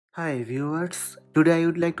Hi viewers, today I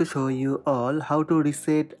would like to show you all how to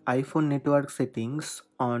reset iPhone network settings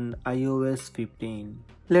on iOS 15.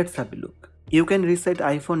 Let's have a look. You can reset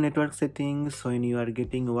iPhone network settings when you are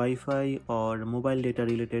getting Wi-Fi or mobile data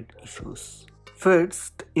related issues.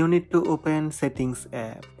 First, you need to open Settings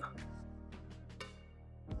app.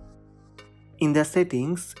 In the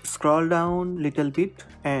settings, scroll down little bit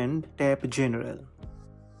and tap General.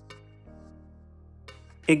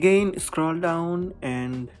 Again, scroll down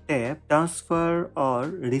and tap Transfer or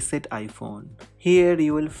Reset iPhone. Here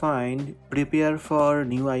you will find Prepare for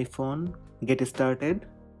New iPhone, Get Started,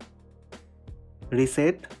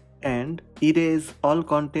 Reset, and Erase all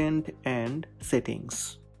content and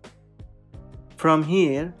settings. From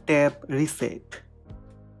here, tap Reset.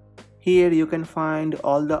 Here you can find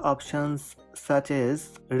all the options such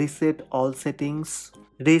as Reset all settings,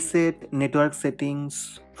 Reset network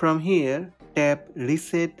settings. From here, tap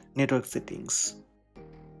Reset network settings.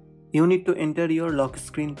 You need to enter your lock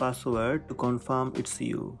screen password to confirm it's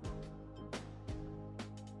you.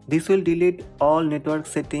 This will delete all network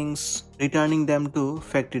settings, returning them to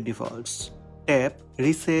factory defaults. Tap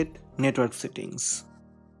Reset network settings.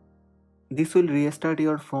 This will restart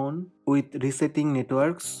your phone with resetting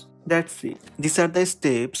networks. That's it. These are the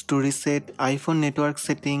steps to reset iPhone network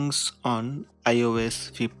settings on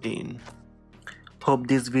iOS 15. Hope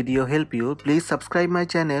this video helped you. Please subscribe my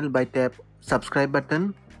channel by tap subscribe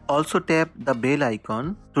button. Also tap the bell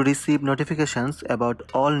icon to receive notifications about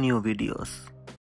all new videos.